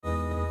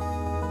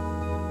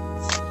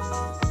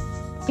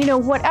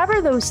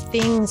whatever those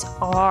things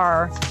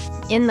are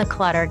in the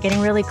clutter, getting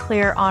really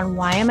clear on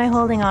why am I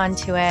holding on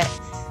to it?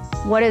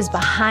 What is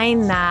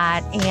behind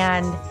that?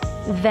 And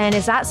then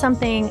is that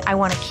something I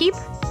want to keep?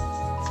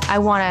 I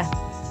want to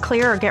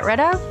clear or get rid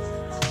of?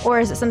 Or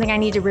is it something I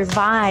need to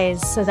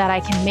revise so that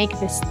I can make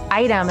this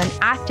item an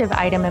active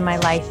item in my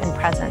life in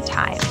present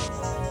time?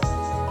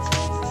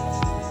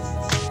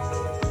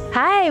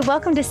 Hi,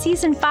 welcome to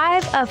Season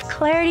 5 of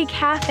Clarity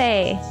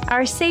Cafe,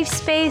 our safe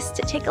space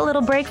to take a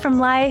little break from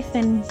life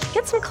and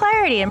get some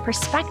clarity and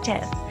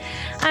perspective.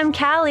 I'm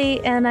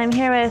Callie, and I'm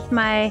here with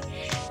my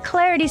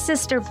Clarity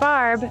sister,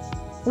 Barb.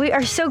 We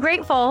are so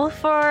grateful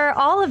for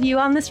all of you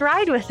on this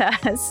ride with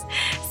us.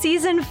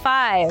 Season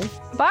 5.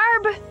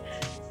 Barb,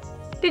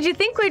 did you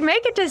think we'd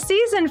make it to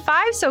Season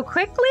 5 so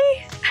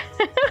quickly?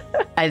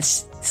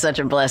 It's such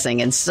a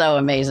blessing and so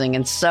amazing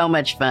and so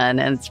much fun.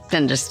 And it's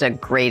been just a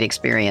great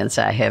experience.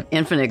 I have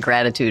infinite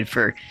gratitude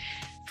for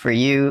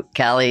you,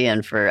 Callie,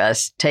 and for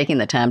us taking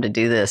the time to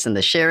do this. And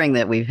the sharing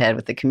that we've had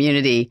with the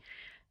community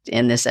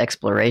in this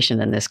exploration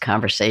and this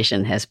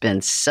conversation has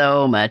been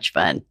so much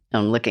fun.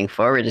 I'm looking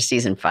forward to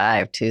Season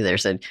 5 too.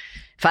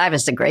 5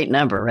 is a great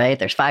number, right?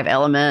 There's 5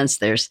 elements.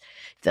 There's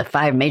the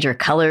 5 major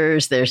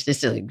colors. There's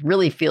just, it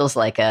really feels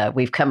like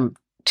we've come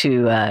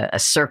to a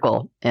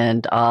circle,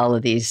 and all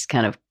of these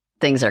kind of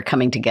things are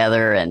coming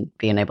together, and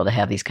being able to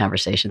have these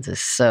conversations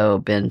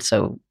has been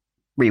so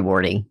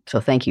rewarding.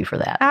 So thank you for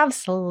that.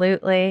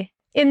 Absolutely.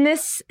 In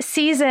this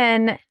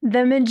season,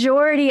 the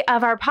majority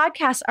of our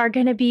podcasts are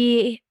going to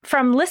be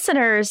from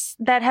listeners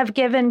that have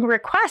given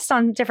requests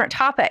on different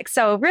topics.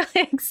 So really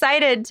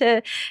excited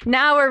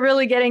now we're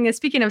really getting,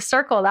 speaking of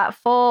circle, that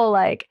full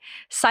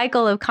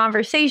cycle of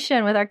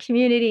conversation with our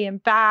community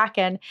and back.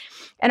 And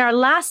our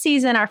last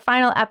season, our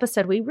final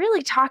episode, we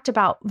really talked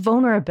about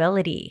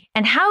vulnerability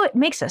and how it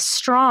makes us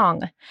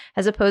strong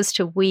as opposed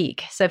to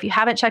weak. So if you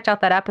haven't checked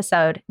out that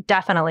episode,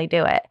 definitely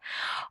do it.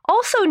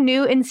 Also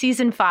new in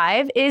Season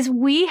 5 is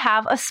we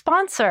have a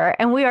sponsor,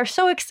 and we are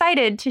so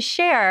excited to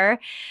share.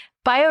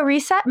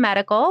 BioReset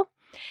Medical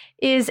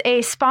is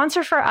a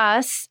sponsor for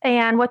us.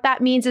 And what that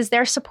means is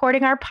they're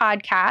supporting our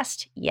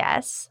podcast.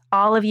 Yes,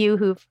 all of you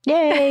who've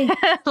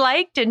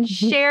liked and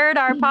shared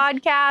our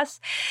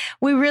podcast.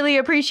 We really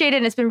appreciate it.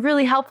 And it's been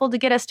really helpful to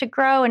get us to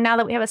grow. And now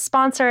that we have a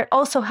sponsor, it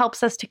also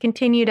helps us to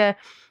continue to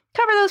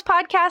cover those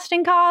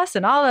podcasting costs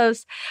and all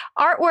those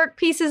artwork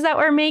pieces that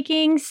we're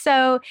making.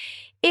 So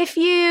if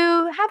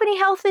you have any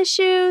health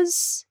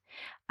issues,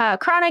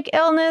 chronic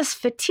illness,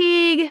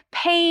 fatigue,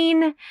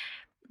 pain,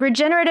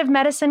 regenerative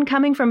medicine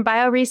coming from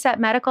BioReset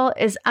Medical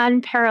is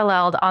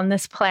unparalleled on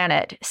this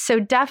planet. So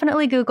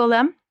definitely Google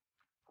them,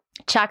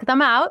 check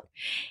them out.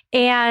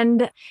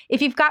 And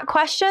if you've got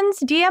questions,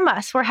 DM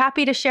us. We're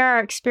happy to share our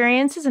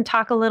experiences and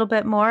talk a little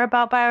bit more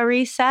about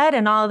BioReset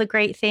and all the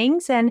great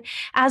things. And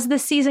as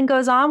this season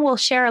goes on, we'll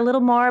share a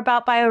little more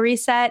about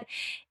BioReset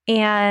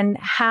and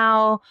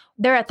how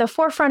they're at the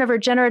forefront of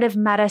regenerative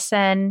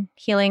medicine,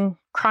 healing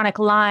chronic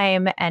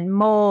Lyme and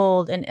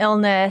mold and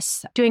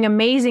illness, doing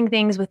amazing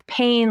things with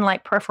pain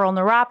like peripheral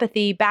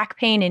neuropathy, back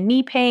pain, and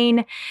knee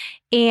pain,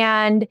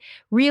 and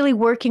really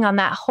working on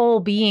that whole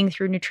being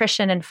through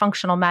nutrition and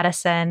functional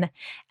medicine.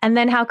 And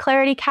then how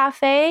Clarity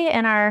Cafe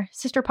and our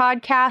sister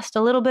podcast,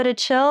 A Little Bit of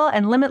Chill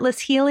and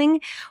Limitless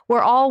Healing,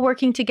 we're all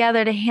working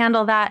together to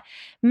handle that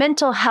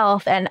mental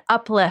health and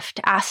uplift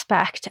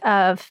aspect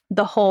of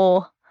the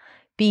whole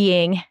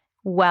being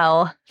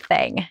well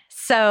thing.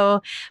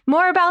 So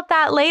more about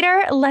that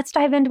later. Let's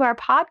dive into our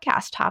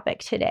podcast topic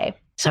today.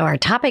 So our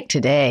topic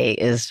today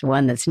is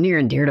one that's near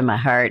and dear to my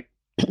heart,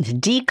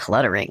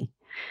 decluttering.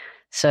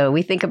 So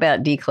we think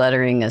about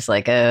decluttering as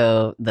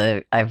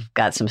I've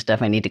got some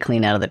stuff I need to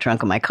clean out of the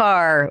trunk of my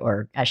car,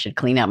 or I should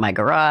clean out my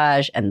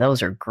garage. And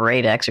those are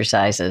great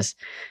exercises.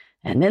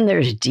 And then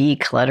there's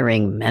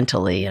decluttering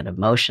mentally and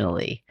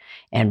emotionally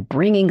and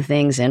bringing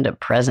things into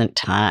present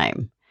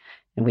time.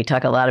 And we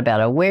talk a lot about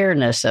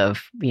awareness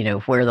of,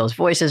 where those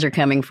voices are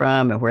coming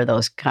from and where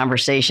those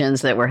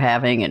conversations that we're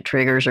having and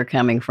triggers are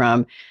coming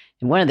from.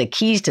 And one of the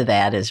keys to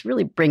that is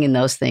really bringing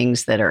those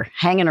things that are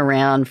hanging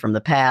around from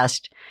the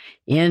past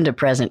into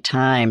present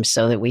time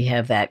so that we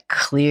have that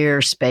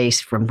clear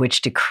space from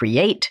which to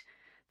create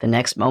the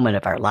next moment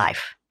of our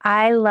life.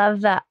 I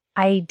love the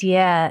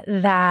idea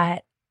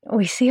that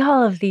we see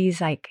all of these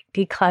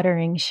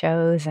decluttering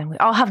shows, and we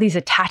all have these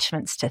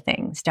attachments to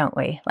things, don't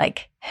we?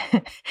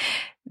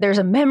 There's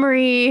a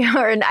memory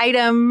or an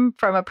item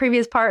from a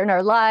previous part in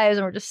our lives,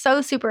 and we're just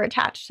so super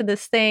attached to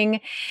this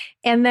thing.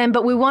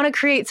 But we want to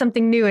create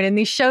something new. And in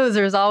these shows,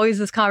 there's always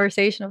this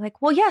conversation of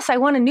well, yes, I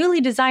want a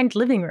newly designed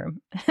living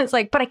room. It's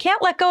but I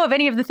can't let go of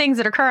any of the things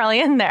that are currently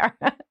in there.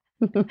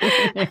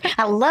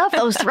 I love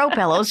those throw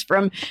pillows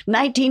from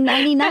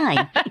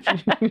 1999.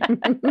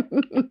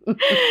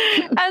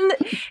 And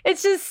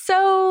it's just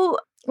so,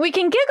 we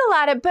can giggle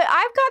at it, but I've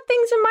got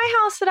things in my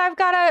house that I've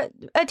got a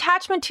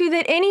attachment to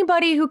that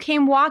anybody who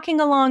came walking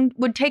along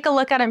would take a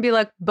look at it and be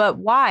like, but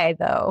why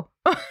though?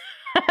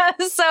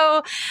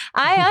 So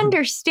I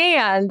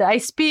understand. I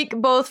speak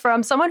both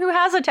from someone who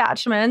has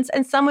attachments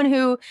and someone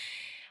who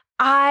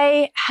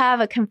I have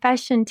a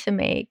confession to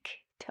make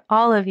to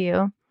all of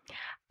you.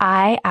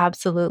 I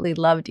absolutely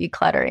love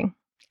decluttering.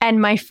 And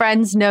my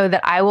friends know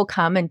that I will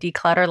come and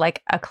declutter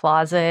like a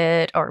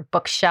closet or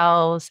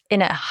bookshelves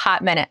in a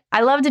hot minute.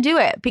 I love to do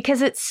it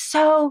because it's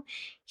so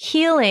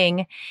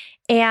healing.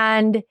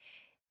 And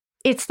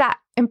it's that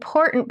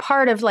important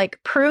part of like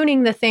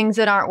pruning the things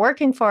that aren't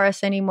working for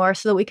us anymore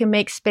so that we can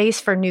make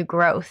space for new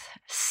growth.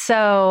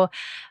 So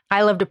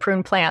I love to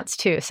prune plants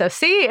too. So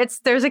see,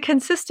 there's a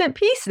consistent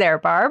piece there,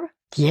 Barb.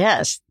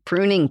 Yes,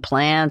 pruning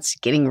plants,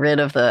 getting rid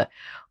of the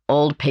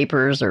old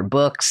papers or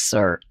books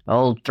or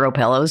old throw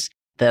pillows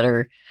that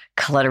are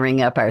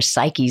cluttering up our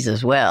psyches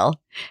as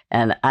well.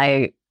 And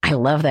I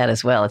love that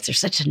as well. There's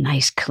such a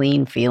nice,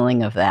 clean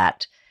feeling of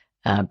that,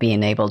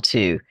 being able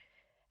to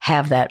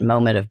have that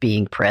moment of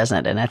being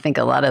present. And I think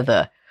a lot of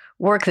the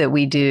work that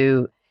we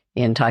do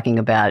in talking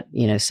about,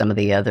 some of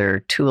the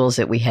other tools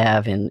that we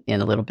have in A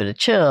Little Bit of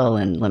Chill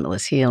and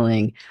Limitless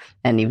Healing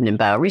and even in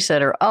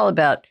BioReset are all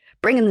about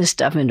bringing this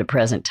stuff into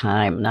present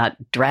time, not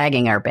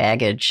dragging our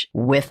baggage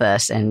with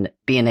us and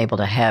being able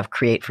to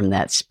create from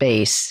that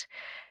space.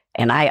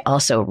 And I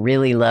also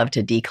really love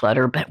to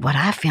declutter, but what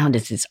I found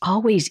is it's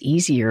always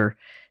easier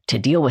to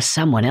deal with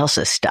someone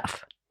else's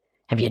stuff.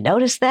 Have you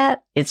noticed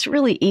that? It's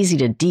really easy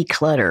to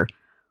declutter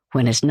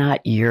when it's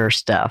not your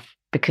stuff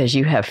because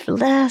you have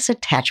less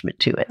attachment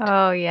to it.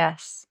 Oh,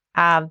 yes,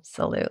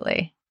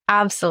 absolutely.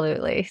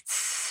 Absolutely.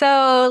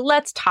 So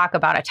let's talk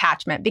about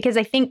attachment, because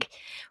I think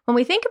when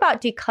we think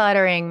about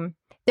decluttering,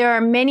 there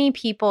are many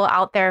people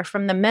out there,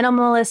 from the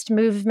minimalist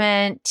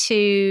movement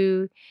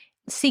to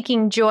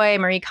seeking joy.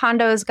 Marie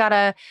Kondo's got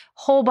a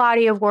whole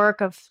body of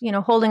work of,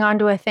 holding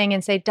onto a thing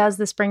and say, does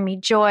this bring me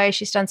joy?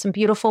 She's done some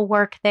beautiful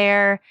work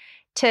there.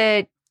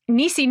 To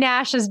Niecy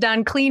Nash has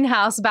done Clean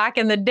House back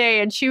in the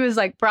day, and she was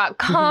like brought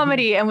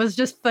comedy and was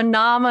just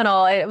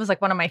phenomenal. It was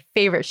like one of my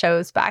favorite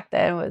shows back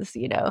then was,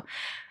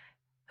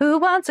 Who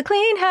Wants a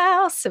Clean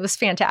House? It was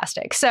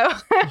fantastic. So,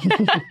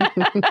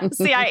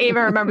 see, I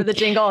even remember the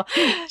jingle.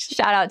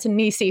 Shout out to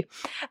Niecy.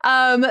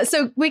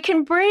 So we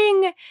can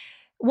bring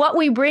what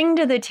we bring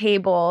to the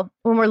table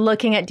when we're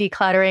looking at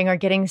decluttering or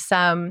getting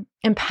some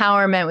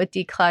empowerment with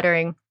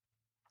decluttering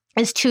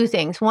is two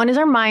things. One is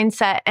our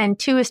mindset, and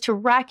two is to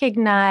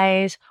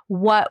recognize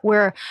what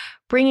we're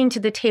bringing to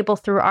the table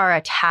through our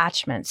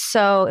attachments.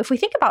 So if we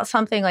think about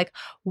something like,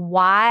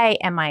 why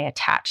am I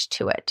attached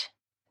to it?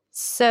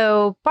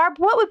 So, Barb,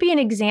 what would be an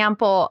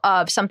example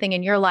of something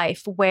in your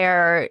life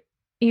where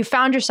you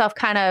found yourself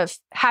kind of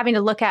having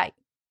to look at,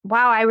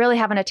 wow, I really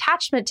have an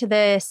attachment to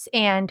this,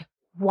 and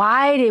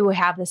why do we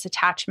have this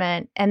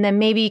attachment? And then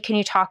maybe can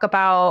you talk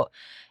about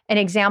an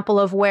example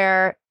of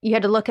where you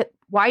had to look at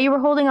why you were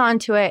holding on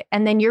to it,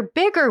 and then your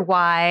bigger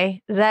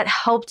why that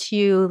helped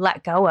you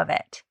let go of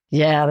it?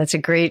 Yeah, that's a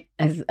great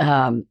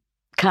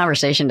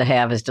conversation to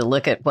have, is to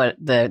look at what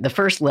the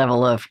first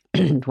level of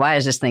why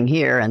is this thing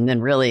here? And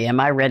then really, am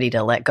I ready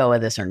to let go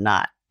of this or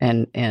not?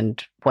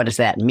 And what does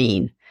that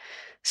mean?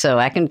 So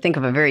I can think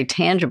of a very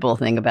tangible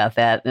thing about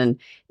that. And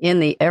in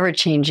the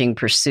ever-changing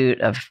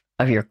pursuit of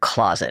your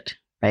closet,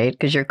 right?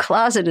 Because your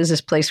closet is this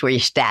place where you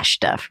stash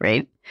stuff,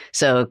 right?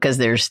 So because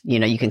there's,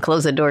 you can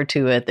close the door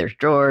to it. There's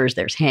drawers,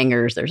 there's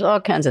hangers, there's all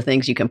kinds of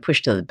things you can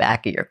push to the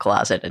back of your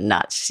closet and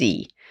not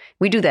see.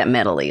 We do that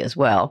mentally as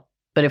well.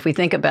 But if we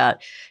think about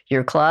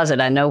your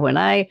closet, I know when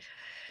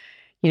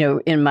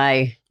in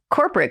my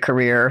corporate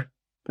career,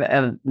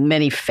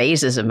 many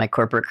phases of my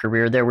corporate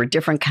career, there were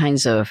different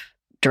kinds of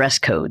dress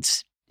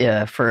codes.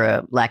 For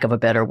a lack of a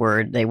better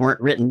word, they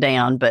weren't written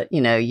down, but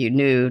you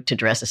knew to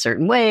dress a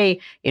certain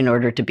way in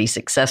order to be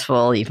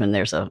successful. Even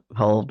there's a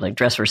whole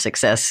dress for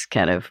success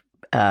kind of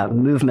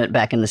movement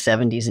back in the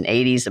 70s and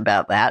 80s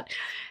about that.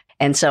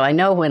 And so I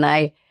know when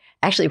I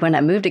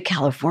moved to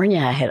California,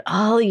 I had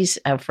all these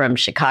from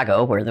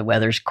Chicago, where the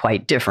weather's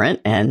quite different,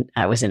 and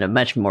I was in a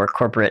much more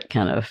corporate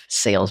kind of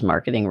sales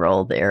marketing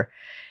role there.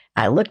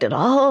 I looked at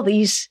all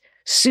these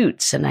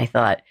suits and I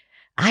thought,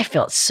 I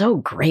felt so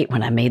great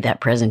when I made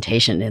that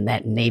presentation in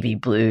that navy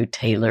blue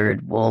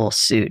tailored wool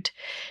suit.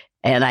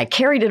 And I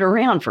carried it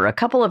around for a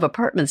couple of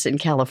apartments in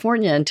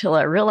California until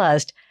I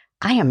realized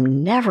I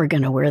am never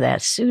going to wear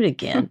that suit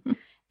again.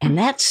 And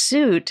that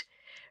suit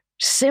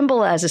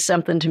symbolizes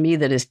something to me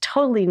that is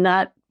totally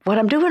not what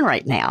I'm doing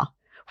right now.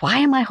 Why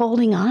am I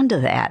holding on to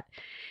that?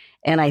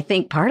 And I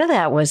think part of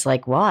that was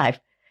like, well,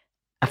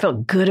 I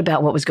felt good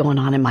about what was going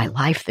on in my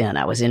life then.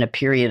 I was in a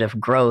period of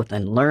growth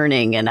and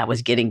learning, and I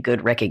was getting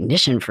good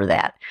recognition for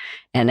that.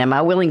 And am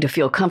I willing to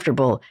feel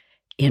comfortable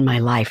in my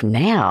life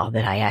now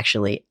that I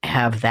actually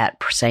have that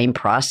same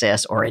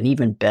process or an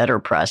even better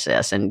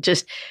process? And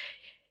just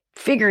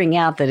figuring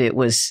out that it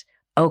was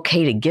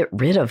okay to get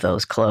rid of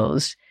those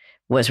clothes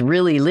was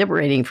really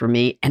liberating for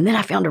me. And then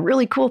I found a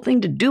really cool thing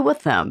to do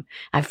with them.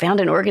 I found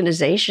an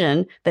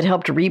organization that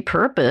helped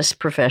repurpose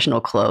professional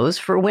clothes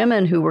for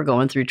women who were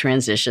going through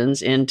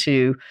transitions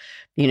into,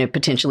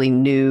 potentially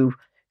new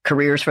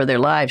careers for their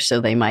lives.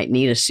 So they might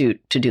need a suit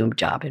to do a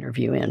job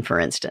interview in, for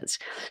instance.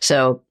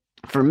 So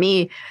for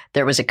me,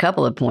 there was a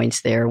couple of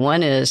points there.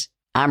 One is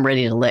I'm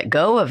ready to let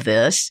go of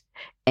this.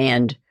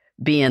 and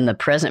be in the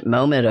present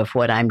moment of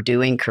what I'm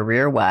doing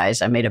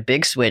career-wise. I made a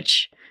big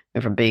switch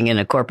from being in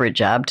a corporate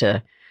job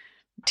to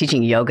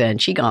teaching yoga and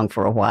Qigong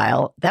for a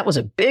while. That was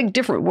a big,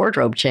 different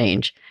wardrobe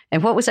change.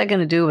 And what was I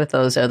going to do with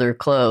those other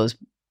clothes?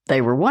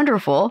 They were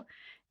wonderful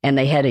and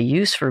they had a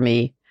use for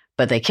me,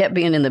 but they kept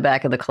being in the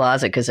back of the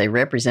closet because they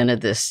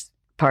represented this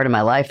part of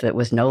my life that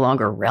was no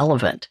longer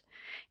relevant.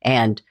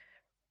 And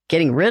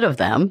getting rid of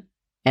them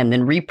and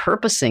then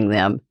repurposing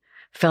them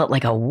felt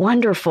like a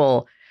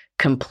wonderful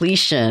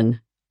completion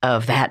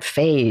of that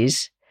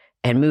phase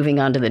and moving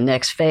on to the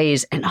next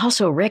phase. And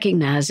also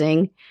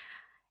recognizing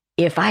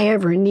if I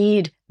ever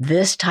need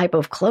this type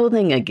of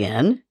clothing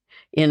again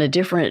in a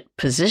different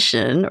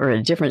position or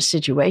a different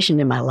situation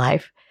in my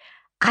life,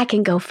 I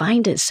can go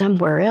find it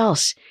somewhere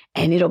else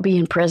and it'll be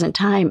in present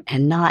time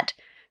and not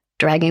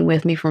dragging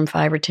with me from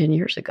 5 or 10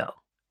 years ago.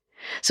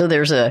 So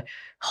there's a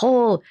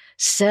whole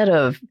set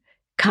of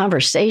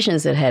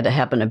conversations that had to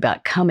happen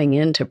about coming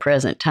into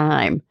present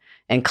time.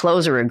 And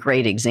clothes are a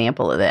great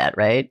example of that,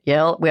 right?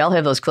 Yeah, we all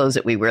have those clothes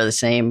that we wear the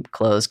same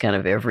clothes kind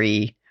of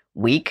every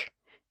week.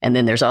 And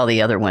then there's all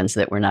the other ones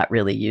that we're not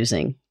really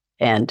using.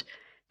 And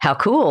how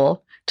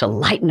cool to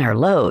lighten our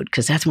load,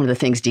 because that's one of the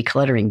things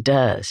decluttering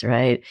does,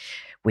 right?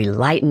 We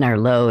lighten our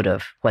load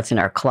of what's in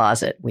our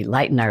closet. We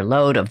lighten our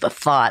load of the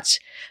thoughts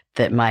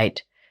that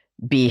might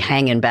be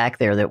hanging back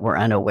there that we're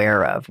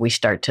unaware of. We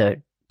start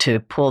to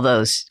pull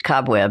those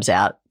cobwebs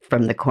out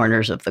from the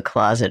corners of the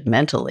closet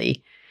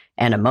mentally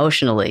and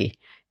emotionally,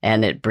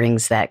 and it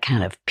brings that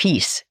kind of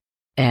peace.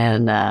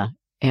 And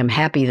am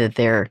happy that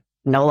they're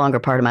no longer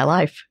part of my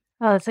life.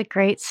 Oh, that's a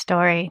great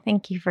story.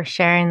 Thank you for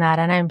sharing that.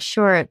 And I'm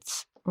sure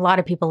it's a lot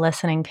of people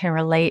listening can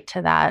relate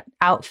to that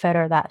outfit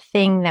or that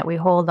thing that we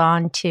hold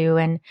on to.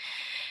 And,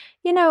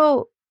 you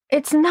know,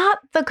 it's not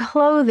the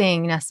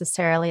clothing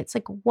necessarily. It's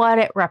like what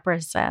it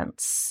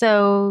represents.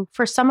 So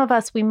for some of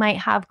us, we might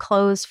have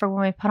clothes for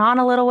when we put on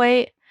a little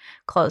weight,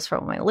 clothes for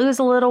when we lose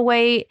a little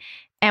weight.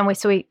 And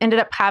we ended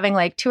up having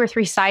like 2 or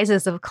 3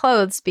 sizes of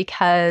clothes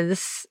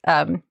because,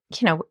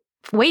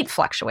 weight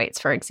fluctuates,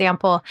 for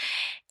example.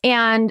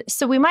 And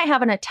so we might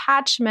have an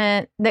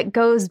attachment that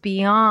goes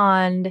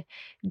beyond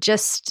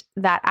just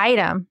that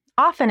item,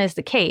 often is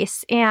the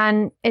case.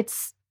 And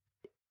it's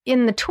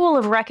in the tool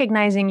of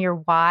recognizing your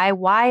why.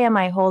 Why am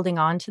I holding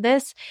on to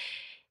this?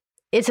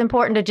 It's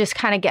important to just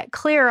kind of get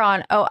clear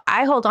on,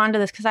 I hold on to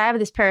this because I have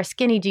this pair of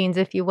skinny jeans,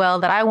 if you will,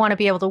 that I want to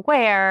be able to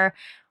wear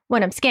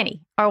when I'm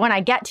skinny or when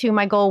I get to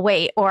my goal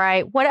weight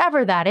or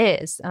whatever that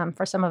is.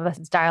 For some of us,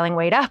 it's dialing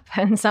weight up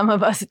and some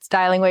of us, it's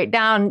dialing weight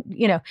down,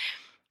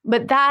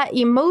 but that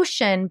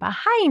emotion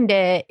behind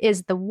it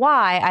is the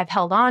why I've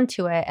held on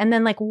to it. And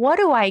then what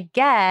do I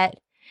get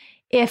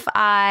if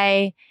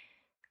I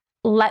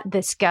let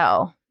this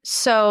go?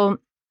 So,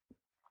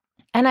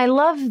 and I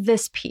love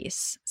this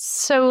piece.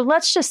 So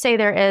let's just say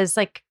there is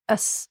we're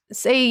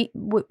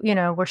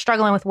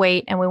struggling with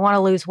weight and we want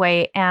to lose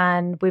weight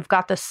and we've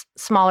got this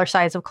smaller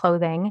size of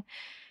clothing.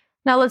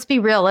 Now let's be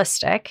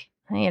realistic.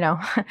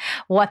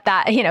 What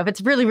that, if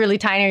it's really, really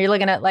tiny, or you're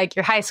looking at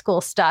your high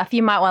school stuff,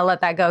 you might want to let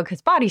that go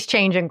because bodies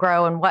change and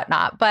grow and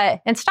whatnot.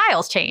 And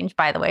styles change,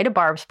 by the way, to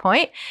Barb's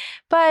point.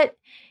 But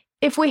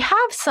if we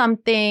have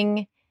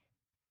something,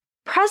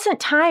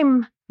 present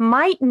time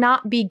might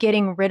not be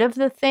getting rid of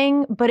the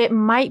thing, but it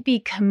might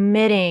be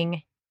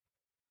committing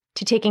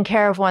to taking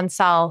care of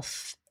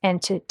oneself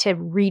and to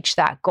reach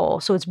that goal.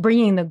 So it's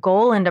bringing the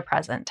goal into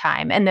present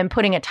time and then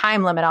putting a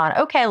time limit on,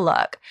 okay,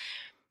 look,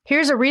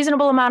 here's a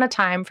reasonable amount of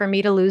time for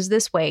me to lose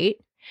this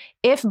weight.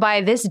 If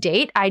by this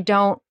date I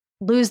don't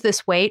lose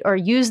this weight or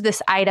use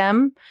this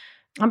item,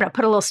 I'm going to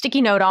put a little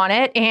sticky note on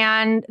it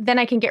and then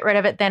I can get rid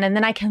of it then. And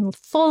then I can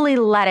fully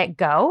let it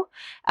go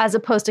as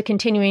opposed to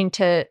continuing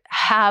to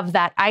have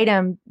that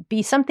item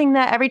be something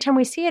that every time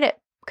we see it, it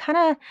kind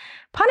of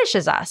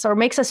punishes us or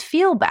makes us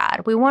feel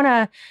bad. We want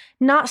to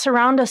not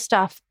surround us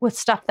with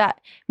stuff that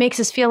makes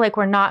us feel like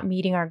we're not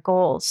meeting our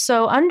goals.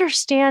 So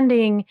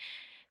understanding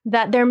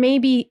that there may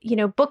be,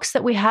 books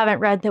that we haven't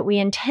read that we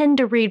intend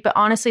to read, but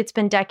honestly, it's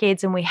been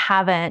decades and we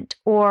haven't,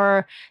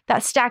 or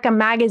that stack of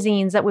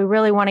magazines that we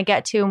really want to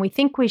get to and we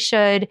think we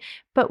should,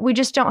 but we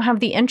just don't have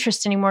the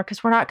interest anymore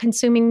because we're not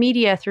consuming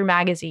media through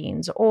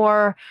magazines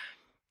or,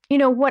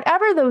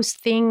 whatever those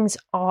things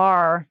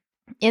are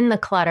in the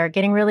clutter,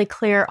 getting really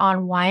clear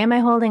on why am I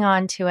holding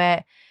on to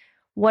it?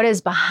 What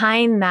is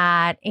behind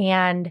that?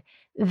 And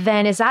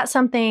then is that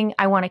something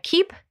I want to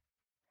keep?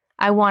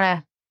 I want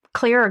to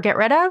clear or get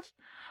rid of?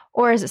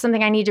 Or is it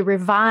something I need to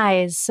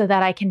revise so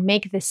that I can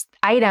make this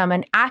item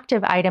an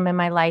active item in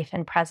my life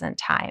in present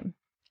time?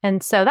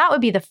 And so that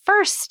would be the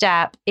first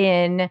step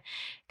in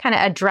kind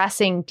of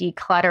addressing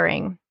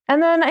decluttering.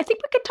 And then I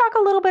think we could talk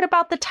a little bit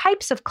about the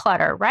types of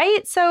clutter,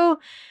 right? So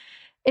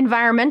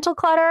environmental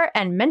clutter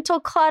and mental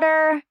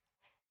clutter.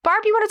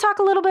 Barb, you want to talk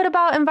a little bit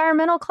about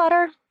environmental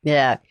clutter?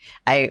 Yeah,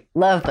 I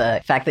love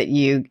the fact that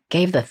you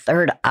gave the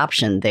third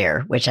option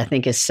there, which I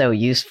think is so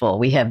useful.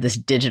 We have this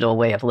digital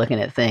way of looking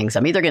at things.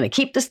 I'm either going to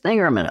keep this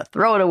thing or I'm going to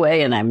throw it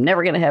away and I'm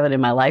never going to have it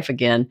in my life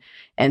again.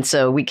 And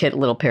so we get a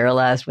little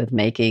paralyzed with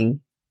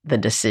making the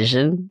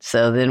decision.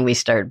 So then we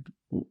start,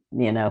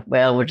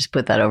 we'll just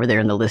put that over there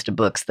in the list of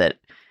books that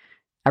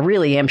I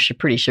really am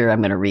pretty sure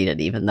I'm going to read it,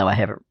 even though I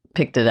haven't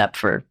picked it up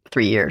for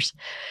 3 years.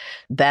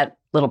 That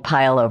little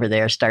pile over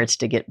there starts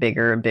to get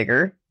bigger and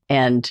bigger.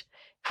 And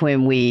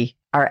when we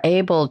are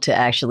able to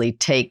actually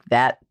take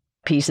that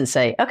piece and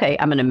say, okay,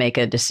 I'm going to make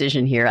a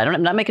decision here.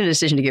 I'm not making a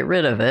decision to get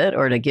rid of it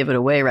or to give it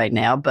away right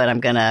now, but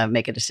I'm going to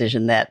make a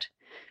decision that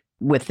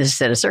with this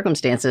set of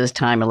circumstances,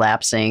 time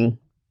elapsing,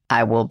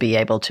 I will be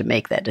able to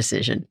make that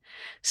decision.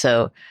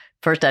 So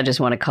first, I just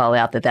want to call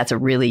out that that's a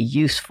really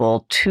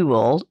useful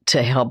tool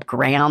to help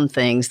ground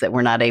things that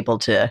we're not able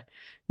to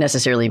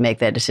necessarily make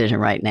that decision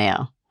right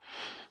now.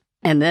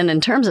 And then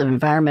in terms of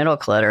environmental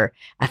clutter,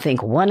 I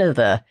think one of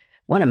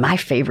my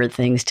favorite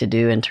things to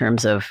do in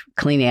terms of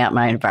cleaning out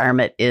my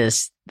environment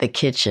is the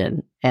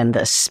kitchen and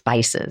the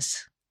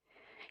spices.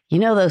 You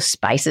know those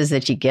spices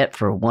that you get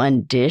for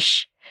one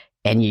dish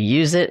and you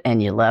use it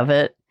and you love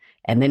it,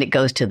 and then it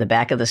goes to the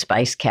back of the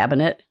spice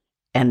cabinet,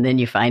 and then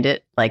you find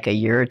it like a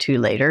year or two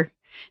later,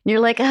 and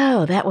you're like,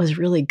 oh, that was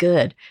really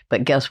good.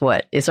 But guess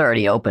what? It's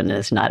already open and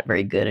it's not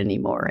very good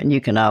anymore, and you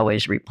can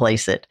always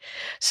replace it.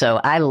 So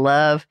I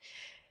love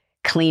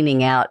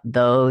cleaning out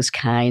those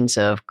kinds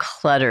of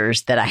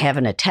clutters that I have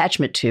an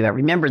attachment to. I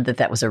remembered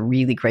that was a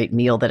really great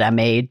meal that I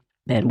made,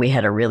 and we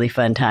had a really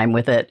fun time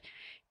with it.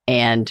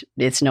 And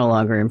it's no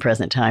longer in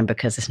present time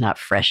because it's not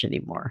fresh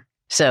anymore.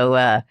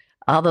 So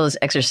all those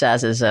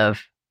exercises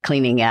of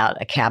cleaning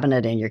out a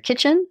cabinet in your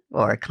kitchen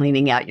or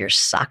cleaning out your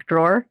sock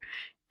drawer.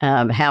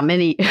 How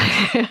many,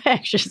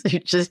 actually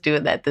just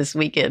doing that this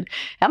weekend,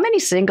 how many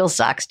single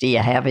socks do you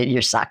have in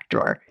your sock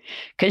drawer?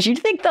 Because you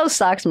think those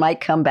socks might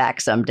come back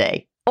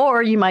someday.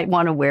 Or you might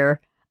want to wear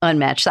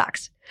unmatched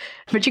socks,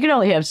 but you can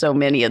only have so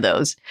many of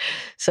those.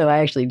 So I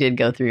actually did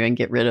go through and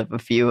get rid of a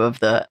few of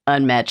the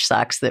unmatched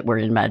socks that were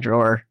in my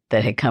drawer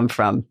that had come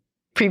from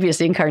previous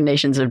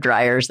incarnations of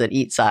dryers that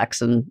eat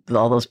socks and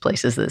all those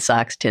places that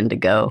socks tend to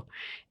go.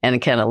 And I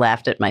kind of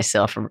laughed at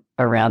myself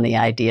around the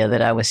idea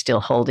that I was still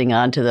holding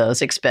on to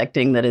those,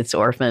 expecting that its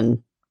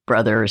orphan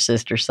brother or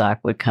sister sock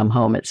would come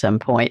home at some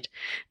point.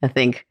 I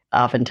think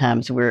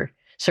oftentimes we're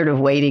sort of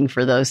waiting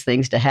for those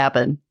things to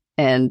happen.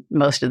 And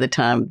most of the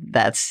time,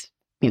 that's,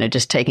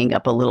 just taking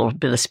up a little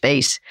bit of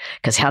space,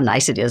 because how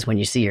nice it is when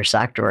you see your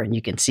sock drawer and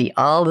you can see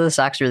all the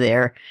socks are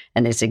there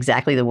and it's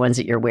exactly the ones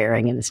that you're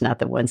wearing. And it's not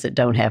the ones that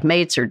don't have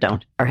mates or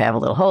have a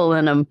little hole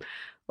in them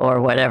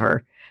or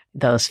whatever.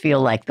 Those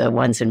feel like the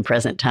ones in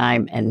present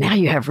time. And now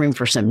you have room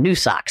for some new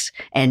socks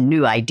and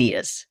new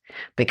ideas,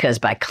 because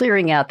by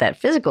clearing out that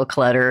physical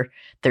clutter,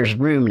 there's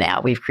room now.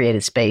 We've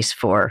created space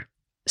for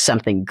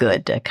something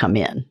good to come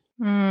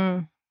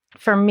in.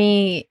 For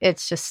me,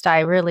 it's just, I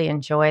really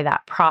enjoy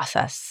that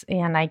process.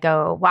 And I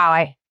go, wow,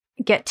 I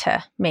get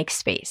to make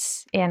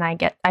space, and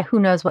who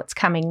knows what's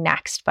coming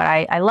next. But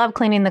I love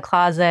cleaning the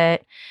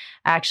closet.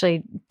 I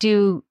actually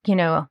do,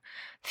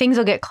 things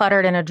will get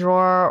cluttered in a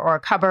drawer or a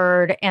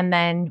cupboard, and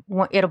then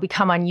it'll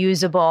become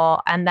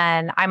unusable. And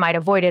then I might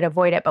avoid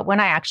it. But when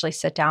I actually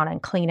sit down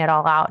and clean it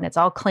all out and it's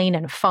all clean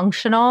and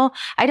functional,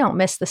 I don't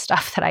miss the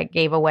stuff that I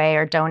gave away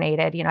or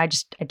donated. I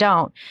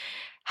don't.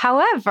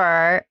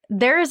 However,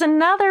 there is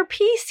another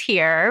piece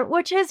here,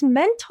 which is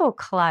mental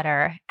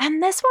clutter.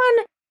 And this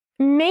one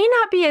may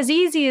not be as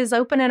easy as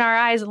opening our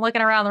eyes and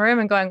looking around the room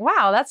and going,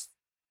 wow, that's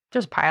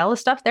just a pile of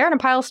stuff there and a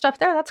pile of stuff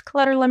there. That's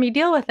clutter. Let me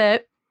deal with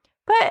it.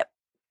 But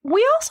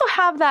we also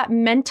have that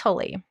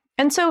mentally.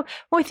 And so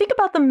when we think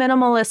about the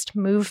minimalist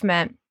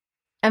movement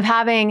of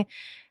having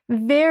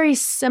very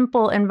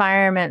simple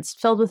environments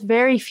filled with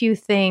very few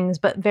things,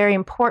 but very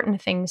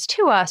important things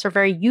to us, or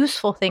very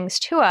useful things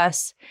to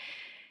us,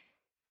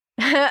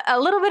 a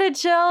little bit of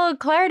chill,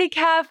 Clarity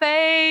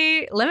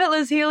Cafe,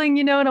 limitless healing,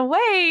 in a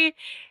way,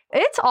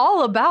 it's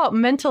all about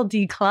mental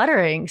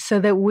decluttering so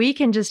that we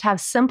can just have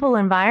simple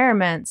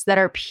environments that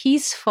are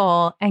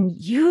peaceful and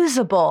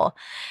usable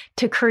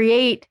to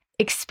create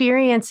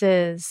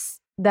experiences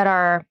that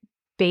are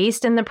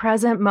based in the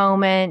present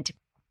moment.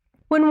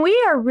 When we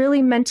are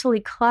really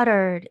mentally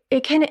cluttered,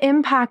 it can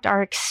impact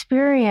our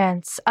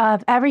experience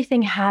of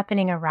everything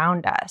happening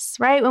around us,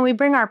 right? When we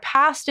bring our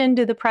past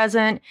into the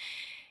present,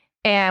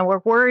 and we're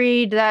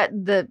worried that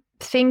the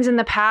things in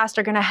the past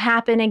are going to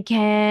happen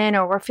again,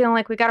 or we're feeling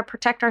like we got to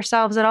protect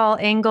ourselves at all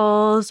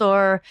angles,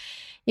 or,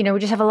 we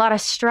just have a lot of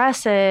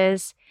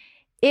stresses,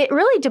 it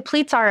really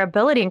depletes our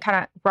ability and kind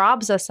of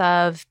robs us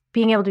of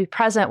being able to be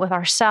present with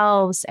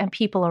ourselves and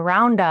people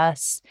around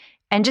us,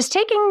 and just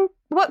taking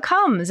what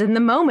comes in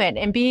the moment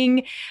and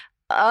being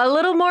a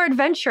little more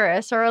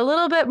adventurous, or a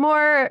little bit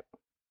more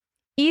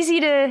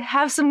easy to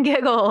have some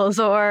giggles,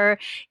 or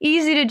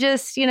easy to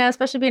just,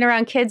 especially being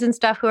around kids and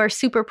stuff who are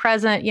super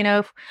present,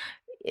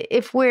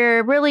 if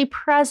we're really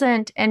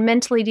present and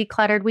mentally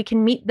decluttered, we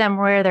can meet them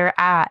where they're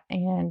at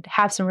and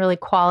have some really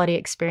quality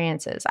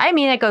experiences. I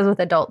mean, it goes with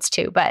adults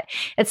too, but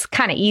it's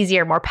kind of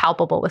easier, more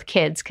palpable with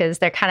kids because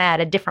they're kind of at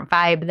a different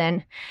vibe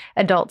than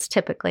adults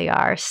typically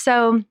are.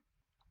 So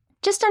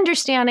just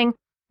understanding,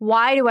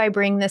 why do I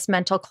bring this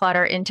mental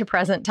clutter into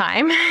present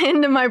time,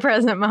 into my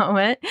present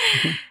moment?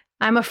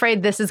 I'm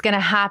afraid this is going to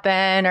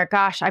happen, or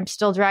gosh, I'm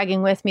still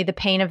dragging with me the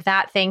pain of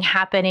that thing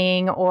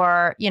happening,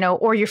 or,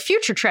 or you're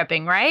future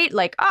tripping, right?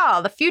 Like,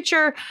 the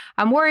future,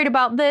 I'm worried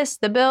about this,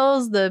 the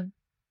bills, the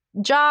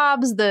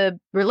jobs, the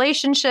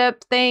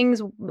relationship things,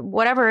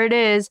 whatever it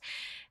is.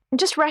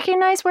 Just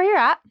recognize where you're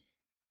at.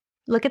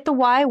 Look at the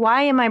why.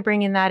 Why am I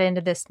bringing that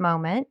into this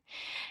moment?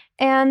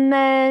 And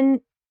then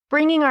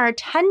bringing our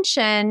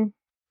attention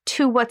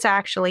to what's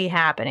actually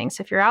happening.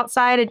 So if you're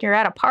outside and you're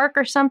at a park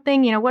or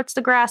something, what's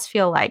the grass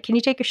feel like? Can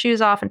you take your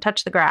shoes off and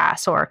touch the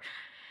grass, or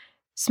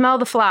smell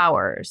the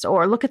flowers,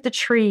 or look at the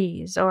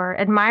trees, or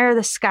admire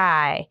the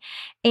sky,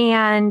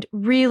 and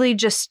really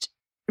just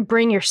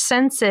bring your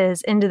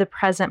senses into the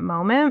present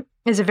moment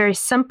is a very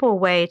simple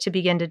way to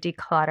begin to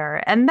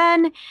declutter. And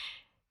then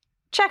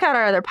check out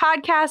our other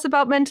podcasts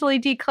about mentally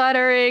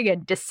decluttering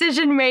and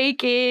decision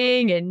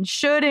making and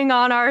shoulding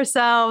on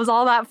ourselves,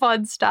 all that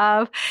fun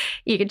stuff.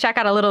 You can check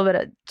out a little bit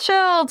of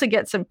Chill to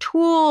get some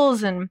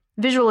tools and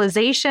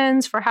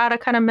visualizations for how to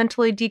kind of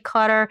mentally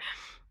declutter.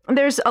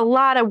 There's a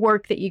lot of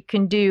work that you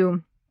can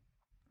do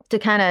to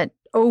kind of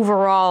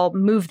overall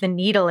move the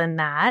needle in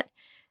that.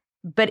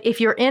 But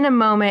if you're in a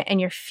moment and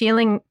you're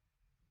feeling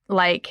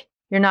like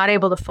you're not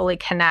able to fully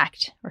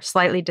connect or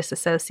slightly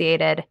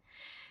disassociated,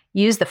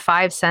 use the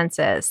 5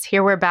 senses.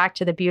 Here we're back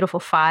to the beautiful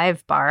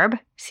 5, Barb.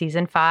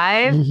 Season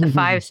 5, the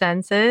 5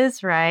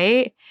 senses,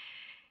 right?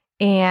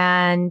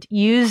 And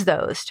use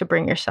those to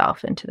bring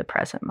yourself into the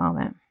present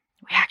moment.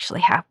 We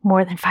actually have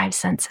more than 5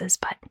 senses,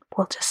 but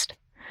we'll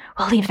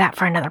leave that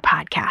for another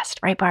podcast,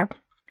 right, Barb?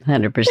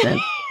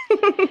 100%.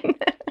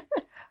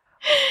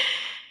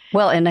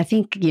 Well, and I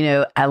think,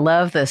 I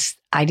love this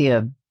idea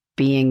of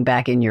being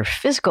back in your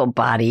physical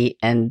body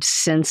and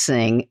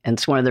sensing. And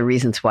it's one of the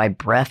reasons why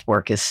breath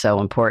work is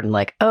so important.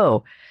 Like,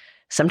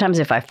 sometimes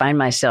if I find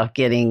myself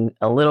getting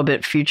a little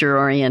bit future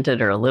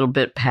oriented or a little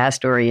bit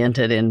past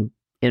oriented in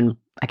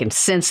I can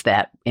sense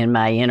that in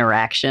my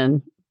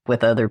interaction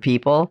with other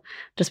people,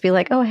 just be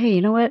like, oh, hey,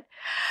 you know what?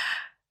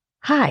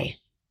 Hi.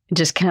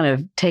 Just kind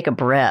of take a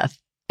breath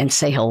and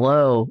say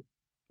hello,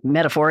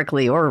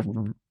 metaphorically or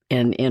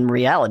in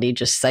reality,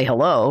 just say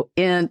hello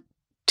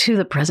to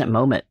the present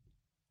moment.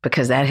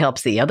 Because that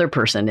helps the other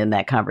person in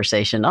that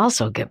conversation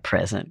also get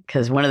present.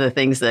 Because one of the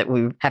things that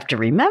we have to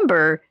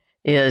remember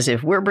is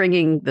if we're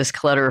bringing this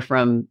clutter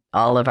from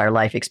all of our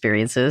life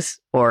experiences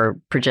or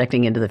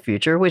projecting into the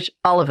future, which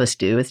all of us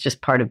do, it's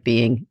just part of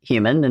being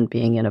human and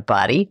being in a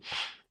body,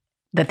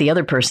 that the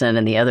other person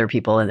and the other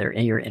people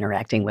that you're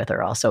interacting with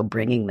are also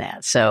bringing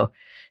that. So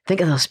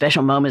think of those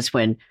special moments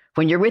when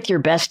you're with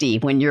your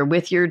bestie, when you're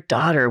with your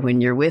daughter,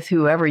 when you're with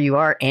whoever you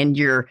are, and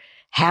you're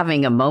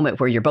having a moment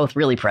where you're both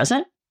really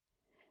present.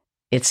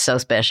 It's so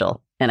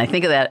special. And I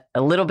think of that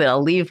a little bit.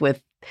 I'll leave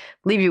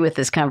you with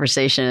this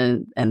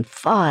conversation and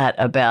thought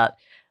about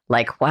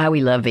like why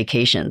we love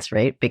vacations,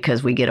 right?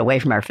 Because we get away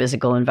from our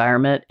physical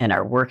environment and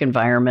our work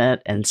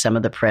environment and some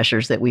of the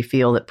pressures that we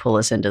feel that pull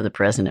us into the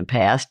present and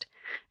past.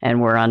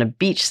 And we're on a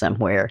beach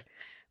somewhere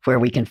where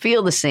we can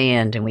feel the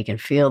sand and we can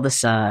feel the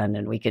sun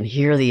and we can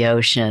hear the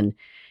ocean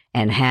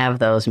and have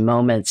those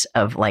moments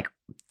of like,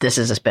 this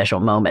is a special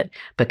moment,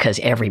 because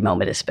every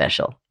moment is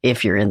special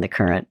if you're in the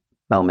current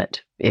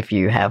moment, if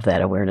you have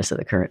that awareness of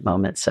the current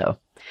moment. So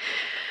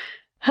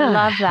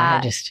love that.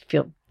 I just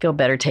feel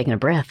better taking a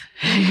breath.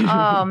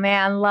 Oh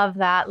man, love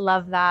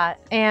that.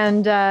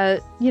 And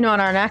on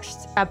our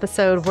next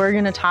episode, we're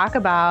going to talk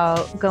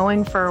about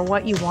going for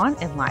what you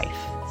want in life.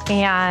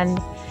 And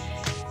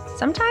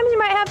sometimes you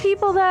might have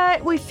people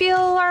that we feel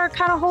are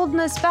kind of holding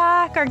us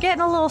back or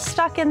getting a little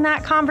stuck in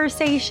that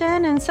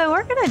conversation. And so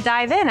we're going to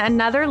dive in,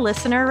 another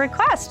listener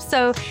request.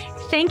 So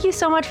thank you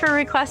so much for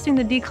requesting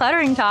the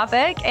decluttering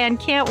topic, and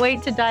can't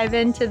wait to dive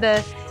into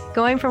the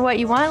going for what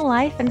you want in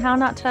life and how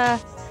not to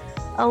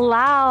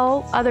allow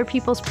other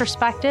people's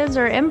perspectives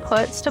or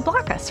inputs to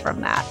block us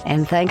from that.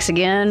 And thanks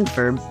again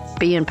for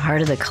being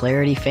part of the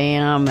Clarity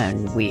fam.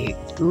 And we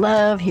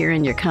love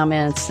hearing your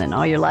comments and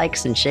all your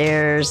likes and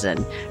shares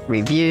and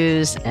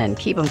reviews, and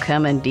keep them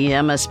coming.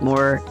 DM us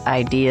more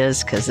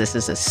ideas, because this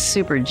is a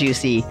super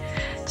juicy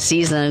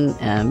season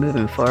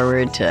moving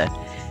forward to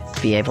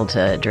be able to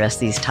address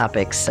these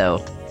topics. So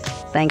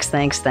thanks.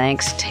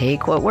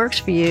 Take what works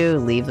for you,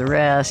 leave the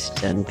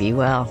rest, and be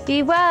well.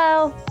 Be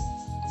well.